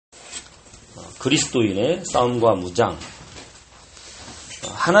그리스도인의 싸움과 무장.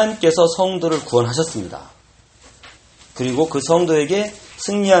 하나님께서 성도를 구원하셨습니다. 그리고 그 성도에게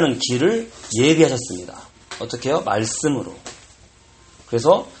승리하는 길을 예비하셨습니다. 어떻게 해요? 말씀으로.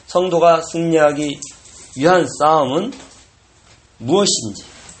 그래서 성도가 승리하기 위한 싸움은 무엇인지,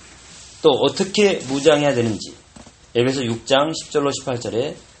 또 어떻게 무장해야 되는지 에베소 6장 10절로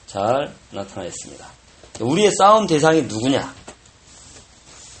 18절에 잘 나타나 있습니다. 우리의 싸움 대상이 누구냐?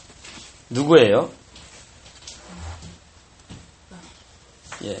 누구예요?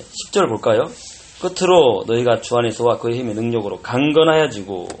 10절 볼까요? 끝으로 너희가 주 안에서와 그의 힘의 능력으로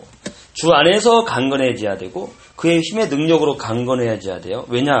강건하여지고, 주 안에서 강건해져야 되고 그의 힘의 능력으로 강건해져야 돼요.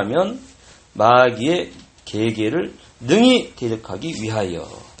 왜냐하면 마귀의 계계를 능히 대적하기 위하여,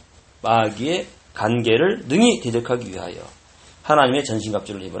 마귀의 간계를 능히 대적하기 위하여 하나님의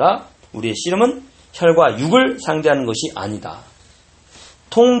전신갑주를 입으라. 우리의 씨름은 혈과 육을 상대하는 것이 아니다.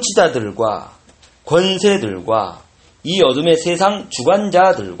 통치자들과 권세들과 이 어둠의 세상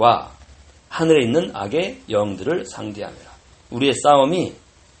주관자들과 하늘에 있는 악의 영들을 상대합니다. 우리의 싸움이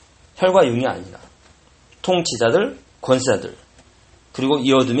혈과 육이 아니라 통치자들, 권세자들, 그리고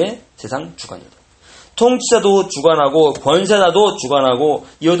이 어둠의 세상 주관자들. 통치자도 주관하고 권세자도 주관하고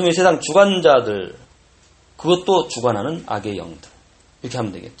이 어둠의 세상 주관자들, 그것도 주관하는 악의 영들. 이렇게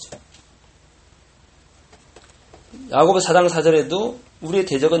하면 되겠죠. 야고보 4장 4절에도 우리의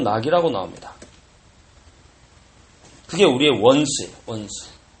대적은 마귀라고 나옵니다. 그게 우리의 원수예요. 원수.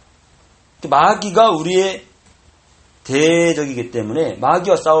 마귀가 우리의 대적이기 때문에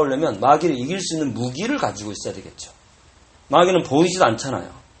마귀와 싸우려면 마귀를 이길 수 있는 무기를 가지고 있어야 되겠죠. 마귀는 보이지도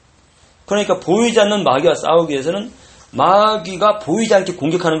않잖아요. 그러니까 보이지 않는 마귀와 싸우기 위해서는 마귀가 보이지 않게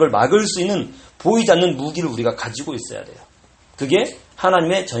공격하는 걸 막을 수 있는 보이지 않는 무기를 우리가 가지고 있어야 돼요. 그게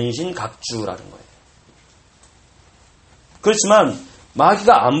하나님의 전신갑주라는 거예요. 그렇지만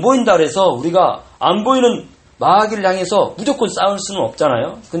마귀가 안 보인다 그래서 우리가 안 보이는 마귀를 향해서 무조건 싸울 수는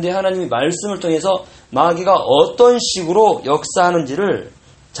없잖아요. 근데 하나님이 말씀을 통해서 마귀가 어떤 식으로 역사하는지를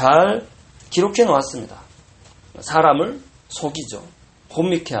잘 기록해 놓았습니다. 사람을 속이죠.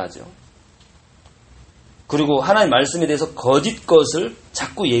 혼미케 하죠. 그리고 하나님 말씀에 대해서 거짓 것을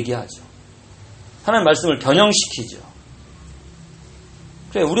자꾸 얘기하죠. 하나님 말씀을 변형시키죠.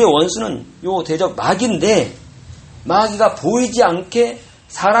 그래, 우리의 원수는 요 대적 마귀인데 마귀가 보이지 않게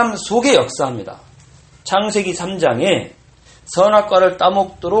사람 속에 역사합니다. 창세기 3장에 선악과를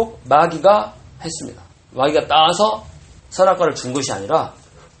따먹도록 마귀가 했습니다. 마귀가 따서 선악과를 준 것이 아니라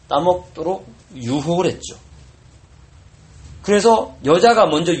따먹도록 유혹을 했죠. 그래서 여자가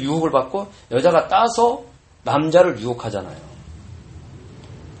먼저 유혹을 받고 여자가 따서 남자를 유혹하잖아요.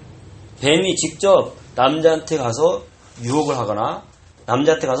 뱀이 직접 남자한테 가서 유혹을 하거나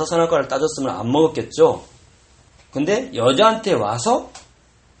남자한테 가서 선악과를 따줬으면 안 먹었겠죠. 근데 여자한테 와서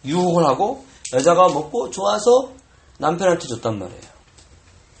유혹을 하고 여자가 먹고 좋아서 남편한테 줬단 말이에요.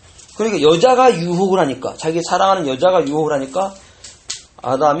 그러니까 여자가 유혹을 하니까, 자기 사랑하는 여자가 유혹을 하니까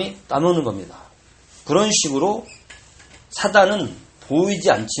아담이 따먹는 겁니다. 그런 식으로 사단은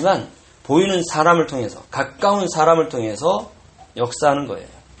보이지 않지만 보이는 사람을 통해서, 가까운 사람을 통해서 역사하는 거예요.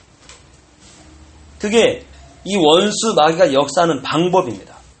 그게 이 원수 마귀가 역사하는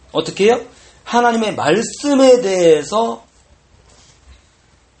방법입니다. 어떻게 해요? 하나님의 말씀에 대해서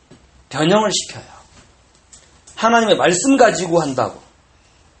변형을 시켜요. 하나님의 말씀 가지고 한다고.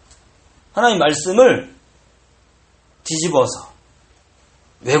 하나님의 말씀을 뒤집어서,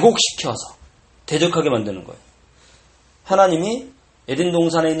 왜곡시켜서 대적하게 만드는 거예요. 하나님이 에덴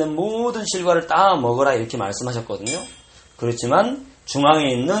동산에 있는 모든 실과를 다 먹으라 이렇게 말씀하셨거든요. 그렇지만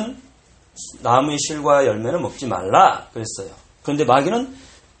중앙에 있는 나무의 실과 열매는 먹지 말라 그랬어요. 그런데 마귀는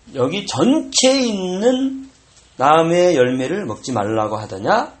여기 전체에 있는 나무의 열매를 먹지 말라고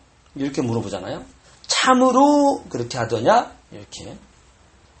하더냐? 이렇게 물어보잖아요. 참으로 그렇게 하더냐? 이렇게.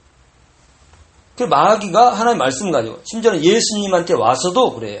 그 마귀가 하나님의 말씀 가지고, 심지어는 예수님한테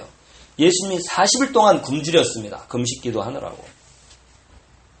와서도 그래요. 예수님이 40일 동안 굶주렸습니다. 금식기도 하느라고.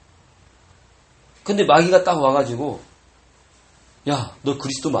 근데 마귀가 딱 와가지고, 야, 너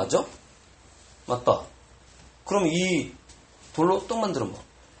그리스도 맞아? 맞다. 그럼 이 돌로 떡 만들어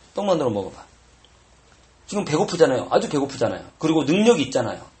먹어봐. 지금 배고프잖아요. 아주 배고프잖아요. 그리고 능력이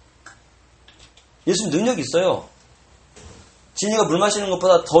있잖아요. 예수님 능력이 있어요. 진이가 물 마시는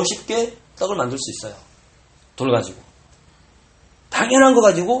것보다 더 쉽게 떡을 만들 수 있어요. 돌 가지고. 당연한 거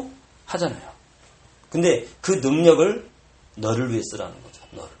가지고 하잖아요. 근데 그 능력을 너를 위해 쓰라는 거죠.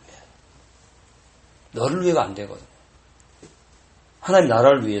 너를 위해. 너를 위해가 안 되거든요. 하나님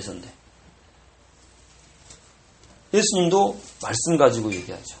나라를 위해서인데. 예수님도 말씀 가지고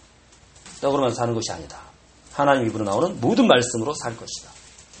얘기하죠. 떡으로만 사는 것이 아니다. 하나님 입으로 나오는 모든 말씀으로 살 것이다.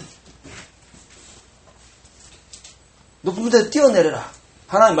 높은 데서 뛰어내려라.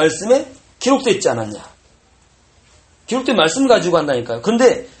 하나님 말씀에 기록되어 있지 않았냐. 기록된 말씀 가지고 한다니까요.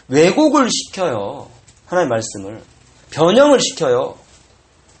 그런데 왜곡을 시켜요. 하나님 말씀을. 변형을 시켜요.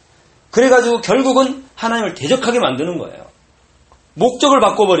 그래가지고 결국은 하나님을 대적하게 만드는 거예요. 목적을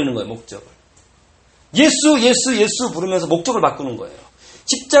바꿔버리는 거예요. 목적을. 예수 예수 예수 부르면서 목적을 바꾸는 거예요.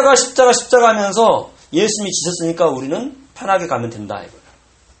 십자가 십자가 십자가 하면서 예수님이 지셨으니까 우리는 편하게 가면 된다 이거예요.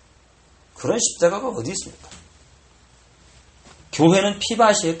 그런 십자가가 어디 있습니까? 교회는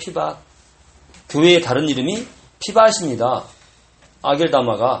피밭이에요. 피밭. 교회의 다른 이름이 피밭입니다.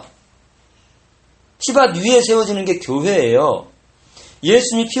 아겔다마가. 피밭 위에 세워지는 게 교회예요.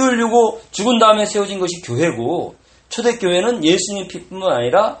 예수님이 피 흘리고 죽은 다음에 세워진 것이 교회고, 초대교회는 예수님 피뿐만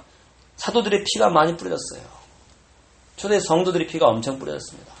아니라 사도들의 피가 많이 뿌려졌어요. 초대 성도들의 피가 엄청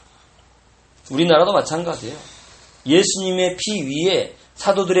뿌려졌습니다. 우리나라도 마찬가지예요. 예수님의 피 위에,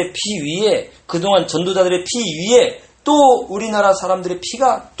 사도들의 피 위에, 그동안 전도자들의 피 위에 또 우리나라 사람들의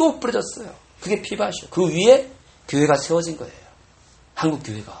피가 또 뿌려졌어요. 그게 피밭이에요. 그 위에 교회가 세워진 거예요. 한국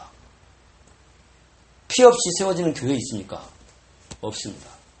교회가. 피 없이 세워지는 교회 있습니까? 없습니다.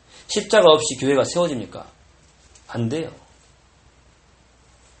 십자가 없이 교회가 세워집니까? 안 돼요.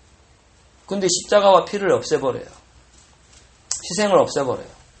 근데 십자가와 피를 없애버려요. 희생을 없애버려요.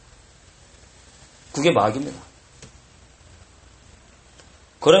 그게 마귀입니다.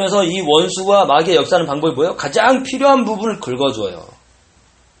 그러면서 이 원수와 마귀의 역사하는 방법이 뭐예요? 가장 필요한 부분을 긁어줘요.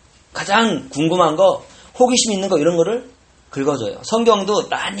 가장 궁금한 거, 호기심 있는 거 이런 거를 긁어줘요. 성경도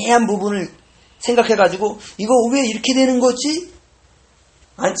난해한 부분을 생각해가지고 이거 왜 이렇게 되는 거지?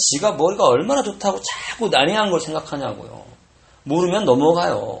 아니 지가 머리가 얼마나 좋다고 자꾸 난해한 걸 생각하냐고요. 모르면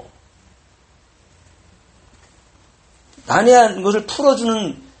넘어가요. 난해한 것을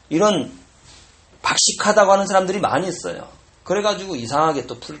풀어주는 이런 박식하다고 하는 사람들이 많이 있어요. 그래가지고 이상하게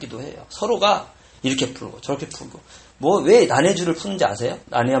또 풀기도 해요. 서로가 이렇게 풀고 저렇게 풀고. 뭐 왜 난해주를 푸는지 아세요?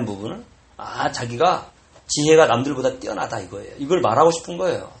 난해한 부분을? 자기가 지혜가 남들보다 뛰어나다 이거예요. 이걸 말하고 싶은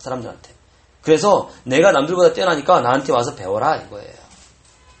거예요. 사람들한테. 그래서 내가 남들보다 뛰어나니까 나한테 와서 배워라 이거예요.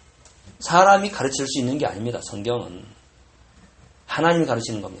 사람이 가르칠 수 있는 게 아닙니다. 성경은. 하나님이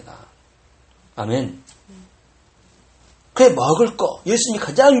가르치는 겁니다. 아멘. 그래 먹을 거. 예수님이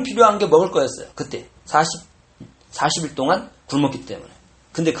가장 필요한 게 먹을 거였어요. 그때 40일 동안 굶었기 때문에.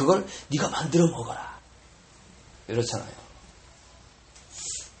 근데 그걸 네가 만들어 먹어라. 이렇잖아요.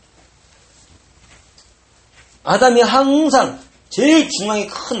 아담이 항상 제일 중앙에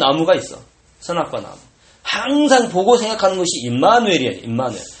큰 나무가 있어. 선악과 나무. 항상 보고 생각하는 것이 임마누엘이에요.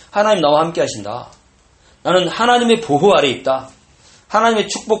 임마누엘. 하나님 나와 함께 하신다. 나는 하나님의 보호 아래 있다. 하나님의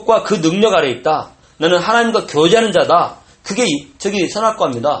축복과 그 능력 아래 있다. 나는 하나님과 교제하는 자다. 그게 저기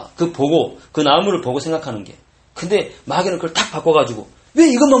선악과입니다. 그 보고, 그 나무를 보고 생각하는 게. 근데 마귀는 그걸 딱 바꿔가지고 왜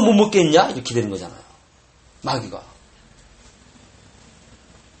이것만 못 먹겠냐? 이렇게 되는 거잖아요. 마귀가.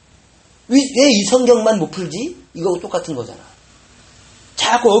 왜 이 성경만 못 풀지? 이거 똑같은 거잖아.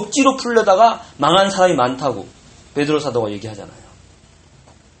 자꾸 억지로 풀려다가 망한 사람이 많다고 베드로 사도가 얘기하잖아요.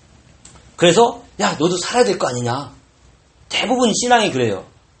 그래서 야 너도 살아야 될 거 아니냐. 대부분 신앙이 그래요.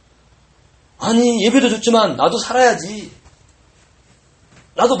 아니 예배도 좋지만 나도 살아야지.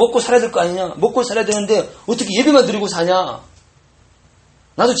 나도 먹고 살아야 될 거 아니냐. 먹고 살아야 되는데 어떻게 예배만 드리고 사냐.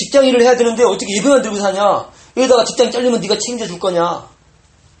 나도 직장 일을 해야 되는데 어떻게 예배만 드리고 사냐. 여기다가 직장 잘리면 네가 책임져 줄 거냐.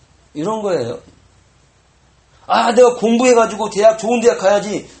 이런 거예요. 내가 공부해가지고 좋은 대학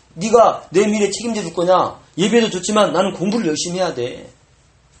가야지 네가 내 미래 책임져 줄 거냐. 예배도 좋지만 나는 공부를 열심히 해야 돼.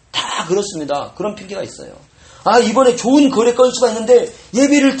 다 그렇습니다. 그런 핑계가 있어요. 이번에 좋은 거래 건수가 있는데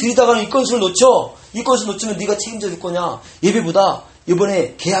예배를 드리다가는 이 건수를 놓쳐. 이 건수 놓치면 네가 책임져 줄 거냐. 예배보다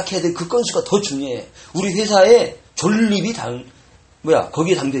이번에 계약해야 될 그 건수가 더 중요해. 우리 회사에 존립이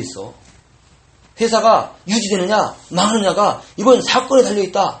거기에 담겨 있어. 회사가 유지되느냐 망하느냐가 이번 사건에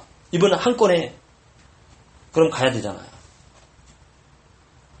달려있다. 이번 한 건에. 그럼 가야 되잖아요.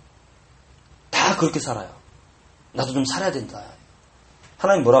 다 그렇게 살아요. 나도 좀 살아야 된다.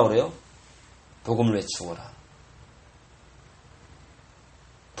 하나님 뭐라 그래요? 복음을 왜 죽어라.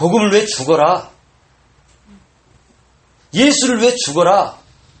 복음을 왜 죽어라. 예수를 왜 죽어라.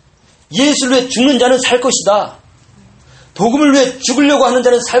 예수를 왜 죽는 자는 살 것이다. 복음을 왜 죽으려고 하는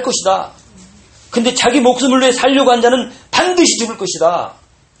자는 살 것이다. 근데 자기 목숨을 왜 살려고 한 자는 반드시 죽을 것이다.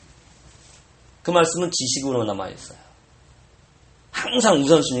 그 말씀은 지식으로 남아있어요. 항상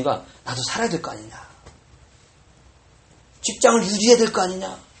우선순위가 나도 살아야 될 거 아니냐. 직장을 유지해야 될 거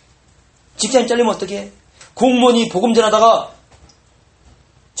아니냐. 직장 잘리면 어떻게 해? 공무원이 복음 전하다가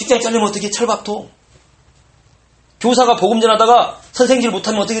직장 잘리면 어떻게 해? 철밥통. 교사가 복음 전하다가 선생질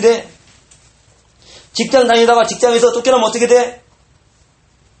못하면 어떻게 돼? 직장 다니다가 직장에서 쫓겨나면 어떻게 돼?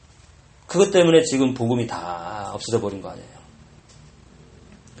 그것 때문에 지금 복음이 다 다 없어져 버린 거 아니에요.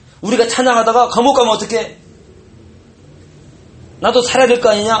 우리가 찬양하다가 감옥 가면 어떻게? 나도 살아야 될 거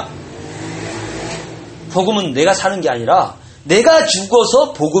아니냐? 복음은 내가 사는 게 아니라 내가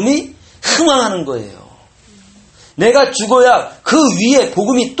죽어서 복음이 흥황하는 거예요. 내가 죽어야 그 위에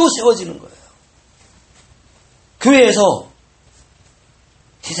복음이 또 세워지는 거예요. 교회에서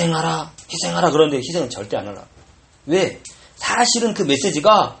희생하라 그러는데 희생은 절대 안 하라. 왜? 사실은 그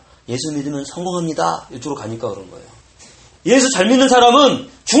메시지가 예수 믿으면 성공합니다. 이쪽으로 가니까 그런 거예요. 예수 잘 믿는 사람은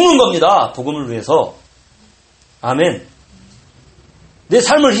죽는 겁니다. 복음을 위해서. 아멘. 내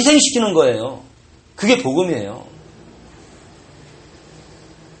삶을 희생시키는 거예요. 그게 복음이에요.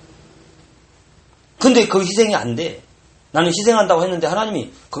 근데 그 희생이 안 돼. 나는 희생한다고 했는데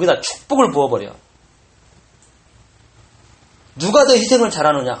하나님이 거기다 축복을 부어버려. 누가 더 희생을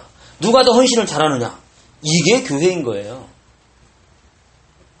잘하느냐? 누가 더 헌신을 잘하느냐? 이게 교회인 거예요.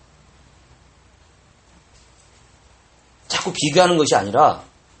 자꾸 비교하는 것이 아니라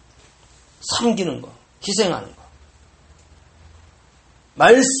섬기는 거, 희생하는 거.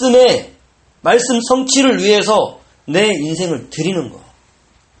 말씀 성취를 위해서 내 인생을 드리는 거.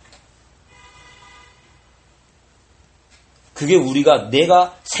 그게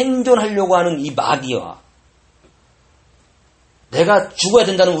내가 생존하려고 하는 이 마귀와 내가 죽어야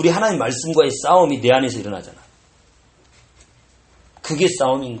된다는 우리 하나님 말씀과의 싸움이 내 안에서 일어나잖아. 그게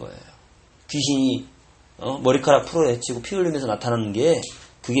싸움인 거예요. 귀신이 머리카락 풀어헤치고 피 흘리면서 나타나는 게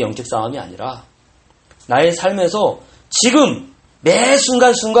그게 영적 싸움이 아니라 나의 삶에서 지금 매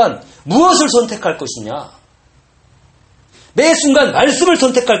순간순간 무엇을 선택할 것이냐? 매 순간 말씀을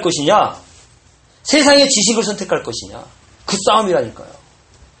선택할 것이냐? 세상의 지식을 선택할 것이냐? 그 싸움이라니까요.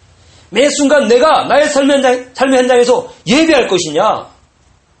 매 순간 내가 나의 삶의 현장에서 예배할 것이냐?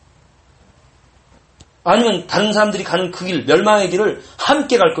 아니면 다른 사람들이 가는 그 길, 멸망의 길을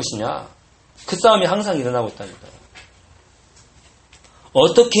함께 갈 것이냐? 그 싸움이 항상 일어나고 있다니까요.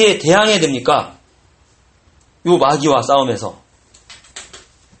 어떻게 대항해야 됩니까? 요 마귀와 싸움에서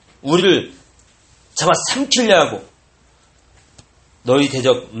우리를 잡아 삼키려 하고 너희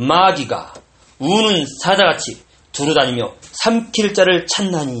대적 마귀가 우는 사자같이 두루다니며 삼킬 자를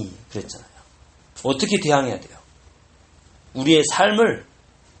찾나니 그랬잖아요. 어떻게 대항해야 돼요? 우리의 삶을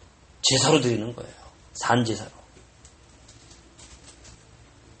제사로 드리는 거예요. 산제사로.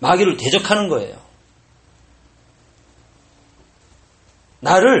 마귀를 대적하는 거예요.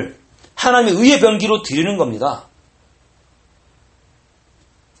 나를 하나님의 의의 병기로 드리는 겁니다.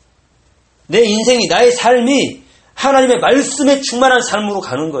 내 인생이, 나의 삶이 하나님의 말씀에 충만한 삶으로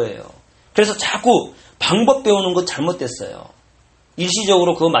가는 거예요. 그래서 자꾸 방법 배우는 거 잘못됐어요.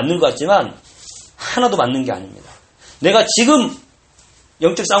 일시적으로 그거 맞는 것 같지만 하나도 맞는 게 아닙니다. 내가 지금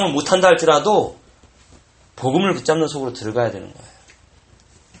영적 싸움을 못한다 할지라도 복음을 붙잡는 속으로 들어가야 되는 거예요.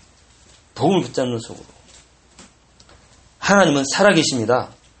 복음을 붙잡는 속으로. 하나님은 살아계십니다.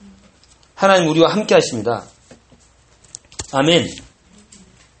 하나님 우리와 함께 하십니다. 아멘.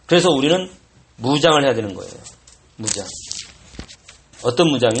 그래서 우리는 무장을 해야 되는 거예요. 무장. 어떤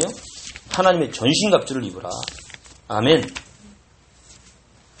무장이요? 하나님의 전신갑주를 입으라. 아멘.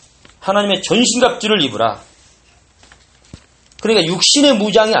 하나님의 전신갑주를 입으라. 그러니까 육신의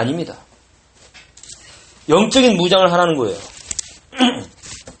무장이 아닙니다. 영적인 무장을 하라는 거예요.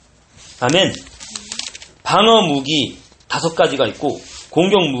 아멘. 방어 무기 5가지가 있고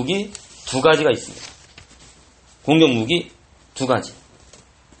공격 무기 2가지가 있습니다. 공격 무기 2가지.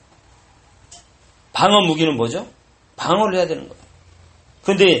 방어 무기는 뭐죠? 방어를 해야 되는 거예요.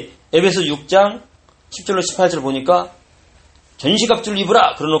 그런데 에베소 6장 10절로 18절 보니까 전시갑주를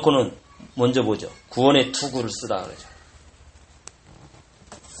입으라 그러놓고는 먼저 보죠. 구원의 투구를 쓰라 그러죠.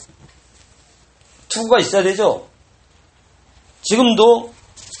 투구가 있어야 되죠. 지금도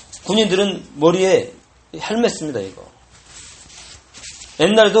군인들은 머리에 헬멧 씁니다. 이거.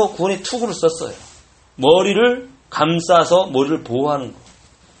 옛날에도 구원의 투구를 썼어요. 머리를 감싸서 머리를 보호하는 거.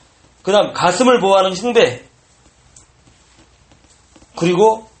 그 다음 가슴을 보호하는 흉배.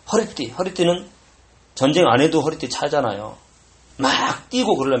 그리고 허리띠. 허리띠는 전쟁 안 해도 허리띠 차잖아요. 막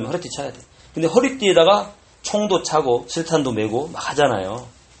뛰고 그러려면 허리띠 차야 돼. 근데 허리띠에다가 총도 차고 실탄도 메고 막 하잖아요.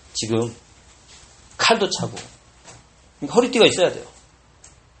 지금 칼도 차고. 허리띠가 있어야 돼요.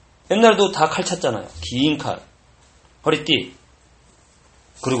 옛날에도 다 칼 찼잖아요. 긴 칼, 허리띠,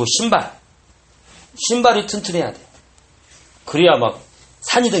 그리고 신발. 신발이 튼튼해야 돼요. 그래야 막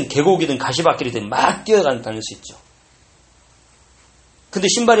산이든 계곡이든 가시밭길이든 막 뛰어다닐 수 있죠. 근데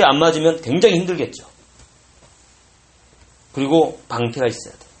신발이 안 맞으면 굉장히 힘들겠죠. 그리고 방패가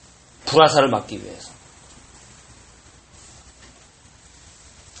있어야 돼요. 불화살을 막기 위해서.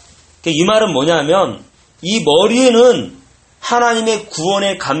 이 말은 뭐냐면 이 머리에는 하나님의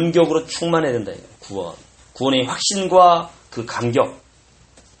구원의 감격으로 충만해야 된다. 구원. 구원의 확신과 그 감격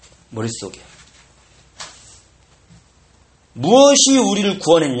머릿속에. 무엇이 우리를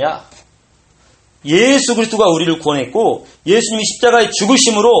구원했냐? 예수 그리스도가 우리를 구원했고 예수님이 십자가의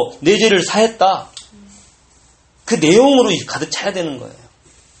죽으심으로 내 죄를 사했다. 그 내용으로 가득 차야 되는 거예요.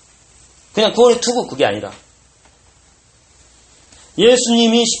 그냥 구원의 투구 그게 아니라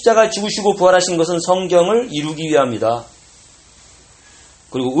예수님이 십자가에 죽으시고 부활하신 것은 성경을 이루기 위함이다.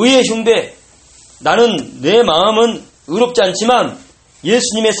 그리고 의의 흉배, 나는 내 마음은 의롭지 않지만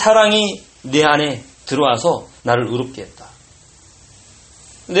예수님의 사랑이 내 안에 들어와서 나를 의롭게 했다.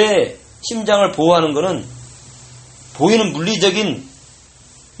 내 심장을 보호하는 것은 보이는 물리적인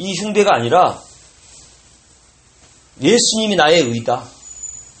이 흉배가 아니라 예수님이 나의 의다.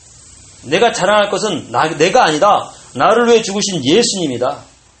 내가 자랑할 것은 내가 아니다. 나를 위해 죽으신 예수님이다.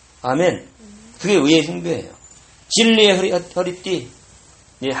 아멘. 그게 의의 흉배예요. 진리의 허리띠.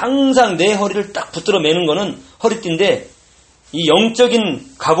 항상 내 허리를 딱 붙들어 매는 것은 허리띠인데 이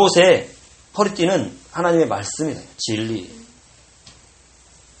영적인 갑옷의 허리띠는 하나님의 말씀이에요. 진리.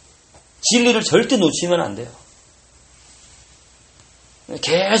 진리를 절대 놓치면 안 돼요.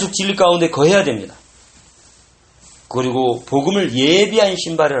 계속 진리 가운데 거해야 됩니다. 그리고 복음을 예비한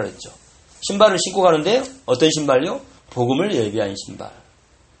신발이라고 했죠. 신발을 신고 가는데 어떤 신발요? 복음을 예비한 신발.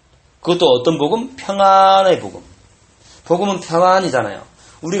 그것도 어떤 복음? 평안의 복음. 복음은 평안이잖아요.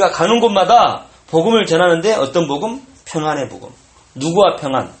 우리가 가는 곳마다 복음을 전하는데 어떤 복음? 평안의 복음. 누구와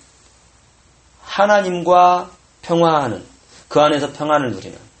평안? 하나님과 평화하는, 그 안에서 평안을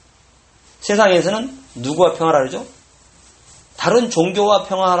누리는. 세상에서는 누구와 평화하라 그러죠? 다른 종교와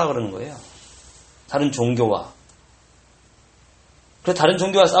평화하라 그러는 거예요. 다른 종교와. 그래서 다른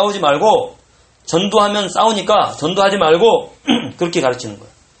종교와 싸우지 말고 전도하면 싸우니까 전도하지 말고 그렇게 가르치는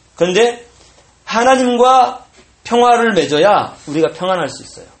거예요. 그런데 하나님과 평화를 맺어야 우리가 평안할 수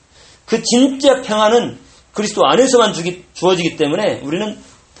있어요. 그 진짜 평안은 그리스도 안에서만 주어지기 때문에 우리는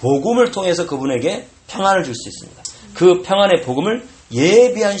복음을 통해서 그분에게 평안을 줄 수 있습니다. 그 평안의 복음을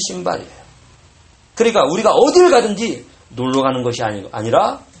예비한 신발이에요. 그러니까 우리가 어딜 가든지 놀러 가는 것이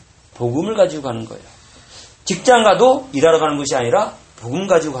아니라 복음을 가지고 가는 거예요. 직장 가도 일하러 가는 것이 아니라 복음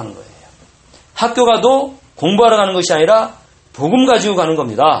가지고 가는 거예요. 학교 가도 공부하러 가는 것이 아니라 복음 가지고 가는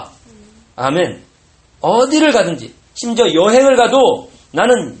겁니다. 아멘. 어디를 가든지 심지어 여행을 가도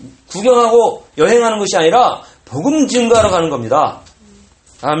나는 구경하고 여행하는 것이 아니라 복음 증거하러 가는 겁니다.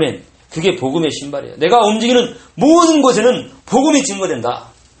 아멘. 그게 복음의 신발이에요. 내가 움직이는 모든 곳에는 복음이 증거된다.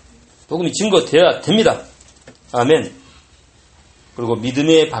 복음이 증거되어야 됩니다. 아멘. 그리고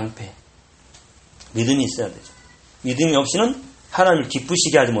믿음의 방패. 믿음이 있어야 되죠. 믿음이 없이는 하나님을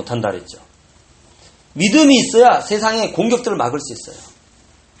기쁘시게 하지 못한다 그랬죠. 믿음이 있어야 세상의 공격들을 막을 수 있어요.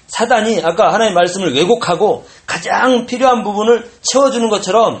 사단이 아까 하나님의 말씀을 왜곡하고 가장 필요한 부분을 채워주는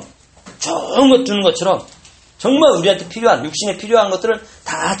것처럼 좋은 것 주는 것처럼 정말 우리한테 필요한 육신에 필요한 것들을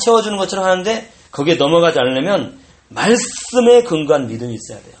다 채워주는 것처럼 하는데 거기에 넘어가지 않으려면 말씀에 근거한 믿음이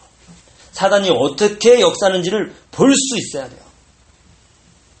있어야 돼요. 사단이 어떻게 역사하는지를 볼 수 있어야 돼요.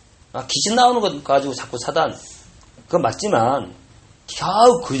 귀신 나오는 것 가지고 자꾸 사단 그건 맞지만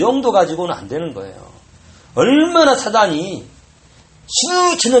겨우 그 정도 가지고는 안 되는 거예요. 얼마나 사단이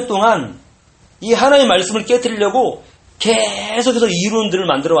수천 년 동안 이 하나님의 말씀을 깨뜨리려고 계속해서 이론들을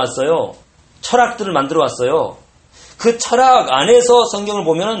만들어 왔어요. 철학들을 만들어 왔어요. 그 철학 안에서 성경을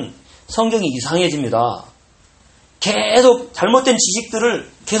보면 성경이 이상해집니다. 계속 잘못된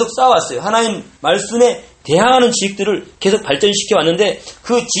지식들을 계속 쌓아왔어요. 하나님 말씀에 대항하는 지식들을 계속 발전시켜 왔는데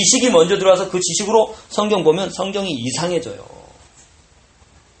그 지식이 먼저 들어와서 그 지식으로 성경 보면 성경이 이상해져요.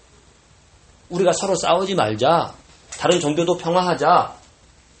 우리가 서로 싸우지 말자. 다른 종교도 평화하자.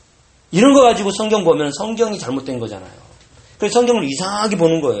 이런 거 가지고 성경 보면 성경이 잘못된 거잖아요. 그래서 성경을 이상하게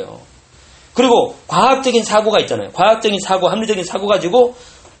보는 거예요. 그리고 과학적인 사고가 있잖아요. 과학적인 사고, 합리적인 사고 가지고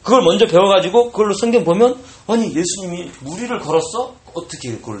그걸 먼저 배워가지고 그걸로 성경 보면 아니 예수님이 무리를 걸었어?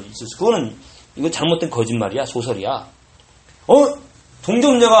 어떻게 그걸 있을 수? 그거는 이거 잘못된 거짓말이야, 소설이야.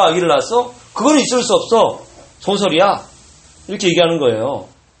 동정녀가 아기를 낳았어? 그거는 있을 수 없어, 소설이야. 이렇게 얘기하는 거예요.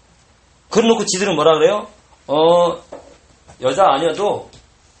 그래놓고 지들은 뭐라 그래요? 여자 아니어도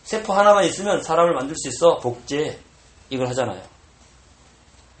세포 하나만 있으면 사람을 만들 수 있어. 복제. 이걸 하잖아요.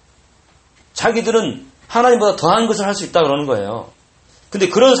 자기들은 하나님보다 더한 것을 할 수 있다 그러는 거예요. 근데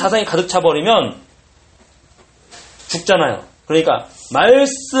그런 사상이 가득 차버리면 죽잖아요. 그러니까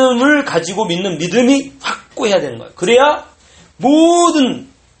말씀을 가지고 믿는 믿음이 확고해야 되는 거예요. 그래야 모든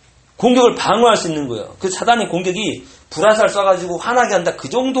공격을 방어할 수 있는 거예요. 그 사단의 공격이 불화살 쏴가지고 화나게 한다 그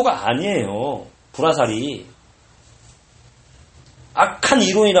정도가 아니에요. 불화살이. 악한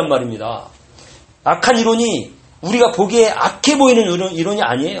이론이란 말입니다. 악한 이론이 우리가 보기에 악해 보이는 이론이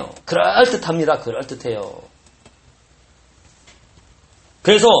아니에요. 그럴듯합니다. 그럴듯해요.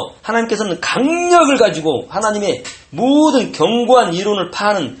 그래서 하나님께서는 강력을 가지고 하나님의 모든 견고한 이론을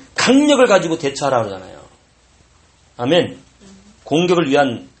파하는 강력을 가지고 대처하라고 그러잖아요. 아멘. 공격을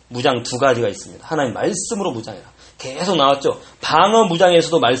위한 무장 두 가지가 있습니다. 하나님 말씀으로 무장해라. 계속 나왔죠. 방어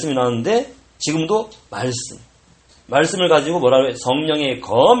무장에서도 말씀이 나왔는데 지금도 말씀을 가지고 뭐라고 해요? 성령의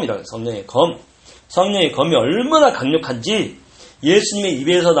검이라고 해요. 성령의 검. 성령의 검이 얼마나 강력한지 예수님의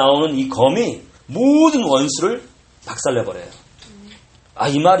입에서 나오는 이 검이 모든 원수를 박살내버려요. 아,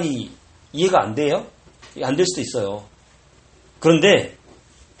 이 말이 이해가 안 돼요? 안 될 수도 있어요. 그런데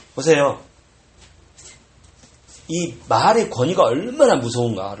보세요. 이 말의 권위가 얼마나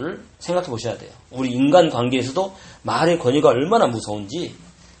무서운가를 생각해 보셔야 돼요. 우리 인간 관계에서도 말의 권위가 얼마나 무서운지,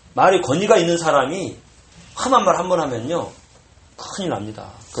 말의 권위가 있는 사람이 험한 말 한 번 하면요 큰일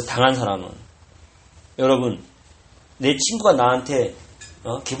납니다. 그 당한 사람은. 여러분, 내 친구가 나한테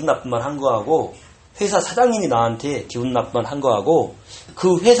기분 나쁜 말 한 거하고 회사 사장님이 나한테 기분 나쁜 말 한 거하고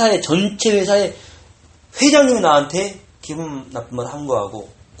그 회사의 전체 회사의 회장님이 나한테 기분 나쁜 말 한 거하고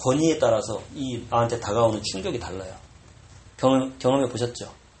권위에 따라서 이 나한테 다가오는 충격이 달라요. 경험해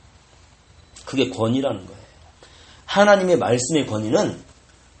보셨죠? 그게 권위라는 거예요. 하나님의 말씀의 권위는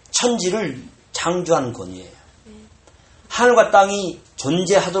천지를 창조하는 권위예요. 하늘과 땅이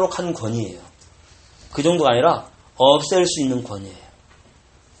존재하도록 하는 권위예요. 그 정도가 아니라 없앨 수 있는 권위예요.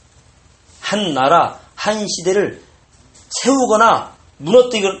 한 나라, 한 시대를 세우거나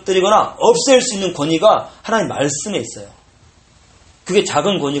무너뜨리거나 없앨 수 있는 권위가 하나님 말씀에 있어요. 그게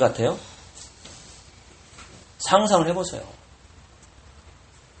작은 권위 같아요? 상상을 해보세요.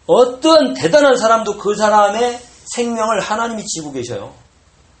 어떤 대단한 사람도 그 사람의 생명을 하나님이 지고 계셔요.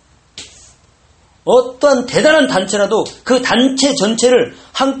 어떤 대단한 단체라도 그 단체 전체를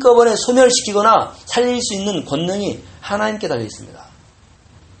한꺼번에 소멸시키거나 살릴 수 있는 권능이 하나님께 달려 있습니다.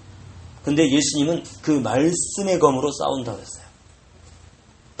 근데 예수님은 그 말씀의 검으로 싸운다고 했어요.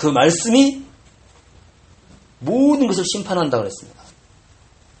 그 말씀이 모든 것을 심판한다고 했습니다.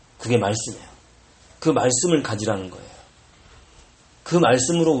 그게 말씀이에요. 그 말씀을 가지라는 거예요. 그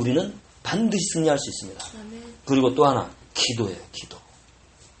말씀으로 우리는 반드시 승리할 수 있습니다. 그리고 또 하나, 기도예요. 기도.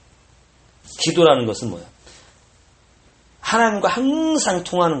 기도라는 것은 뭐예요? 하나님과 항상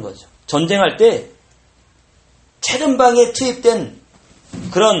통하는 거죠. 전쟁할 때 최전방에 투입된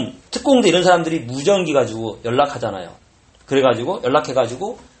그런 특공대 이런 사람들이 무전기 가지고 연락하잖아요. 그래가지고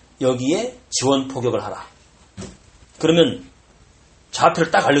연락해가지고 여기에 지원 포격을 하라. 그러면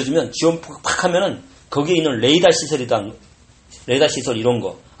좌표를 딱 알려주면 지원 포격 팍 하면은 거기에 있는 레이더 시설 이런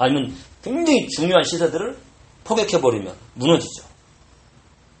거 아니면 굉장히 중요한 시설들을 포격해버리면 무너지죠.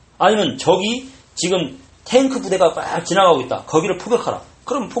 아니면 저기 지금 탱크 부대가 막 지나가고 있다. 거기를 포격하라.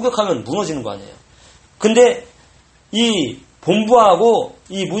 그럼 포격하면 무너지는 거 아니에요. 근데 이 본부하고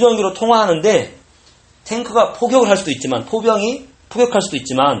이 무전기로 통화하는데 탱크가 포격을 할 수도 있지만 포병이 포격할 수도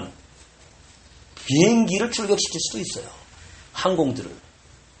있지만 비행기를 출격시킬 수도 있어요. 항공들을.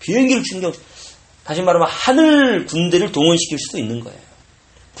 비행기를 다시 말하면 하늘 군대를 동원시킬 수도 있는 거예요.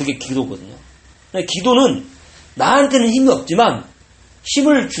 그게 기도거든요. 기도는 나한테는 힘이 없지만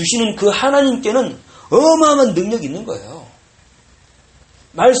힘을 주시는 그 하나님께는 어마어마한 능력이 있는 거예요.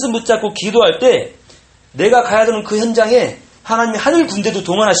 말씀 붙잡고 기도할 때 내가 가야 되는 그 현장에 하나님이 하늘 군대도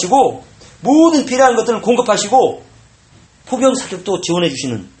동원하시고 모든 필요한 것들을 공급하시고 포병 사격도 지원해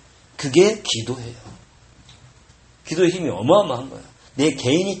주시는 그게 기도예요. 기도의 힘이 어마어마한 거예요. 내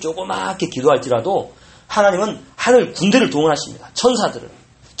개인이 조그맣게 기도할지라도 하나님은 하늘 군대를 동원하십니다. 천사들을,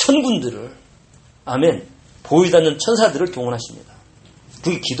 천군들을, 아멘, 보이지 않는 천사들을 동원하십니다.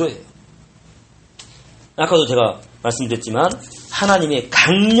 그게 기도예요. 아까도 제가 말씀드렸지만 하나님의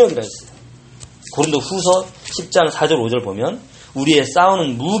강력이라 했어요. 고린도 후서 10장 4절 5절 보면 우리의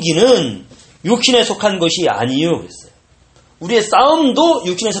싸우는 무기는 육신에 속한 것이 아니요 그랬어요. 우리의 싸움도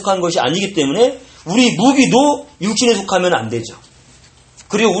육신에 속한 것이 아니기 때문에 우리 무기도 육신에 속하면 안 되죠.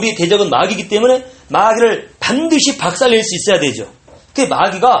 그리고 우리의 대적은 마귀이기 때문에 마귀를 반드시 박살낼 수 있어야 되죠. 그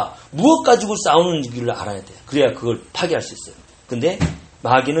마귀가 무엇 가지고 싸우는지를 알아야 돼요. 그래야 그걸 파괴할 수 있어요. 근데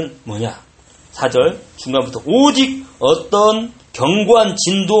마귀는 뭐냐? 4절 중간부터 오직 어떤 견고한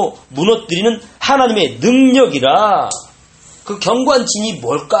진도 무너뜨리는 하나님의 능력이라. 그 견고한 진이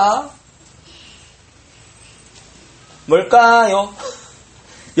뭘까? 뭘까요?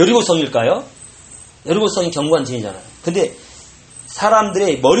 여리고성일까요? 여리고성이 견고한 진이잖아요. 근데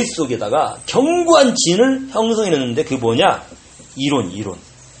사람들의 머릿속에다가 견고한 진을 형성해냈는데 그게 뭐냐? 이론.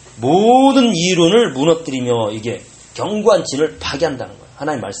 모든 이론을 무너뜨리며 이게 견고한 진을 파괴한다는 거예요.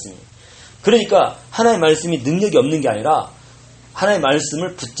 하나님의 말씀이. 그러니까 하나님의 말씀이 능력이 없는 게 아니라 하나님의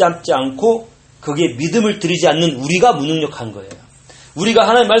말씀을 붙잡지 않고 거기에 믿음을 들이지 않는 우리가 무능력한 거예요. 우리가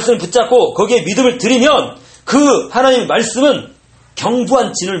하나님의 말씀을 붙잡고 거기에 믿음을 들이면 그 하나님의 말씀은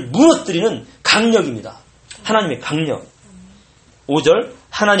견고한 진을 무너뜨리는 강력입니다. 하나님의 강력. 5절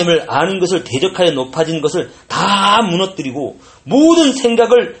하나님을 아는 것을 대적하여 높아진 것을 다 무너뜨리고 모든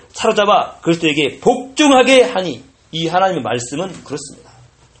생각을 사로잡아 그리스도에게 복종하게 하니 이 하나님의 말씀은 그렇습니다.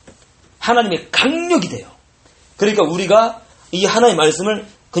 하나님의 강력이 돼요. 그러니까 우리가 이 하나님의 말씀을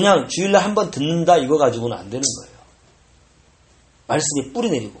그냥 주일날 한번 듣는다 이거 가지고는 안 되는 거예요. 말씀에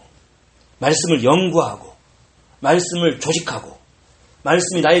뿌리 내리고 말씀을 연구하고 말씀을 조직하고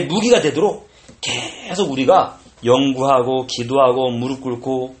말씀이 나의 무기가 되도록 계속 우리가 연구하고 기도하고 무릎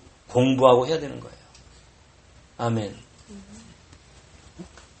꿇고 공부하고 해야 되는 거예요. 아멘.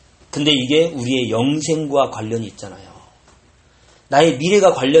 근데 이게 우리의 영생과 관련이 있잖아요. 나의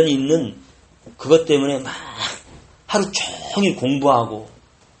미래가 관련이 있는 그것 때문에 막 하루 종일 공부하고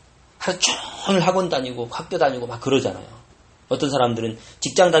하루 종일 학원 다니고 학교 다니고 막 그러잖아요. 어떤 사람들은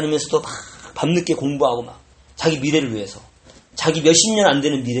직장 다니면서도 막 밤늦게 공부하고 막 자기 미래를 위해서 자기 몇십 년 안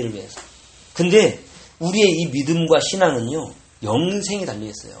되는 미래를 위해서. 근데 우리의 이 믿음과 신앙은요 영생에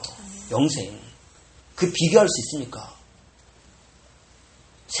달려있어요. 영생. 그 비교할 수 있습니까?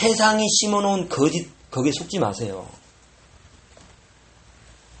 세상이 심어놓은 거짓 거기에 속지 마세요.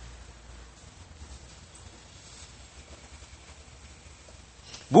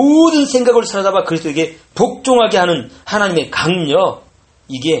 모든 생각을 사로잡아 그리스도에게 복종하게 하는 하나님의 강력,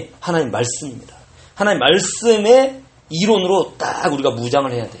 이게 하나님의 말씀입니다. 하나님의 말씀의 이론으로 딱 우리가 무장을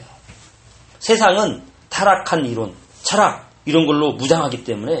해야 돼요. 세상은 타락한 이론, 철학 이런 걸로 무장하기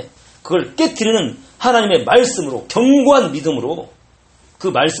때문에 그걸 깨트리는 하나님의 말씀으로 견고한 믿음으로 그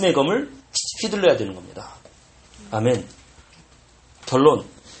말씀의 검을 휘둘러야 되는 겁니다. 아멘. 결론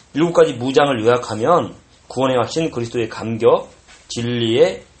 7가지 무장을 요약하면 구원의 확신, 그리스도의 감격,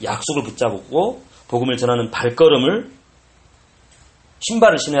 진리의 약속을 붙잡고 복음을 전하는 발걸음을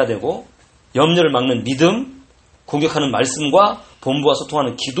신발을 신어야 되고 염려를 막는 믿음, 공격하는 말씀과 본부와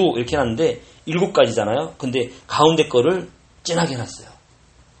소통하는 기도 이렇게 해놨는데 7가지잖아요. 근데 가운데 거를 진하게 해놨어요.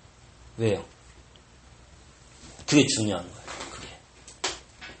 왜요? 그게 중요한 거예요. 그게.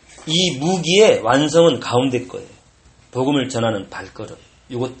 이 무기의 완성은 가운데 거예요. 복음을 전하는 발걸음.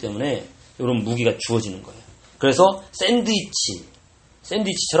 이것 때문에 이런 무기가 주어지는 거예요. 그래서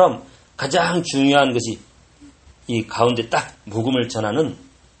샌드위치처럼 가장 중요한 것이 이 가운데 딱 복음을 전하는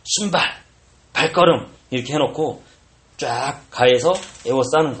신발, 발걸음 이렇게 해놓고 쫙 가해서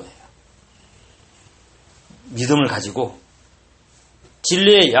에워싸는 거예요. 믿음을 가지고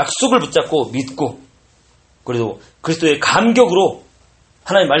진리의 약속을 붙잡고 믿고 그리고 그리스도의 감격으로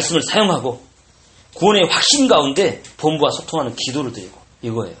하나님의 말씀을 사용하고 구원의 확신 가운데 본부와 소통하는 기도를 드리고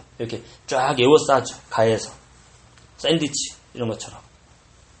이거예요. 이렇게 쫙 에워싸죠. 가해서 샌드위치 이런 것처럼.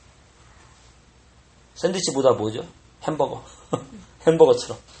 샌드위치보다 뭐죠? 햄버거.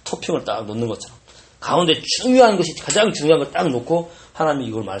 햄버거처럼 토핑을 딱 놓는 것처럼 가운데 중요한 것이 가장 중요한 걸 딱 놓고 하나님이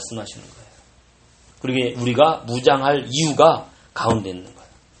이걸 말씀하시는 거예요. 그리고 우리가 무장할 이유가 가운데 있는 거예요.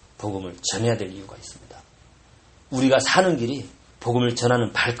 복음을 전해야 될 이유가 있습니다. 우리가 사는 길이 복음을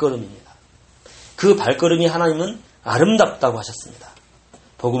전하는 발걸음입니다. 그 발걸음이 하나님은 아름답다고 하셨습니다.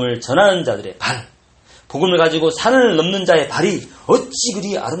 복음을 전하는 자들의 발, 복음을 가지고 산을 넘는 자의 발이 어찌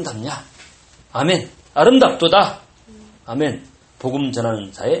그리 아름답냐. 아멘. 아름답도다. 아멘. 복음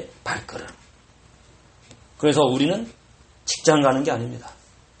전하는 자의 발걸음. 그래서 우리는 직장 가는 게 아닙니다.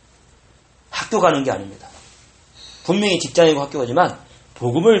 학교 가는 게 아닙니다. 분명히 직장이고 학교지만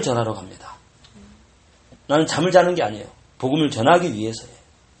복음을 전하러 갑니다. 나는 잠을 자는 게 아니에요. 복음을 전하기 위해서예요.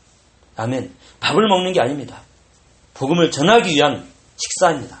 아멘. 밥을 먹는 게 아닙니다. 복음을 전하기 위한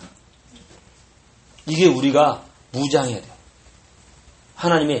식사입니다. 이게 우리가 무장해야 돼요.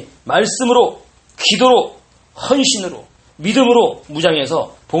 하나님의 말씀으로, 기도로, 헌신으로, 믿음으로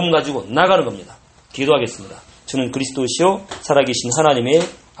무장해서 복음 가지고 나가는 겁니다. 기도하겠습니다. 저는 그리스도시요 살아계신 하나님의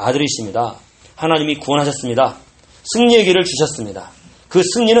아들이십니다. 하나님이 구원하셨습니다. 승리의 길을 주셨습니다. 그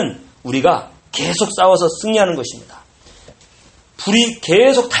승리는 우리가 계속 싸워서 승리하는 것입니다. 불이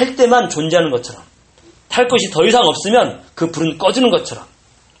계속 탈 때만 존재하는 것처럼, 탈 것이 더 이상 없으면 그 불은 꺼지는 것처럼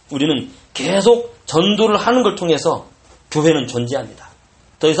우리는 계속 전도를 하는 걸 통해서 교회는 존재합니다.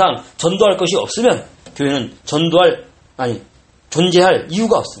 더 이상 전도할 것이 없으면 교회는 존재할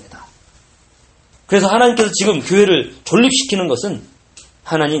이유가 없습니다. 그래서 하나님께서 지금 교회를 존립시키는 것은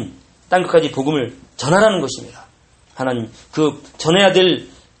하나님 땅끝까지 복음을 전하라는 것입니다. 하나님 그 전해야 될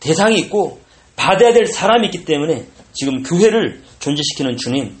대상이 있고 받아야 될 사람이 있기 때문에 지금 교회를 존재시키는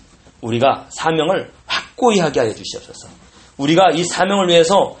주님, 우리가 사명을 확고히 하게 하여 주시옵소서. 우리가 이 사명을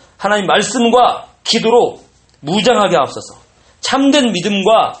위해서 하나님 말씀과 기도로 무장하게 하옵소서. 참된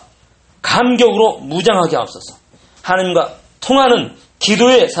믿음과 감격으로 무장하게 하옵소서. 하나님과 통하는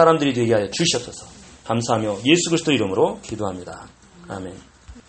기도의 사람들이 되게 하여 주시옵소서. 감사하며 예수 그리스도 이름으로 기도합니다. 아멘.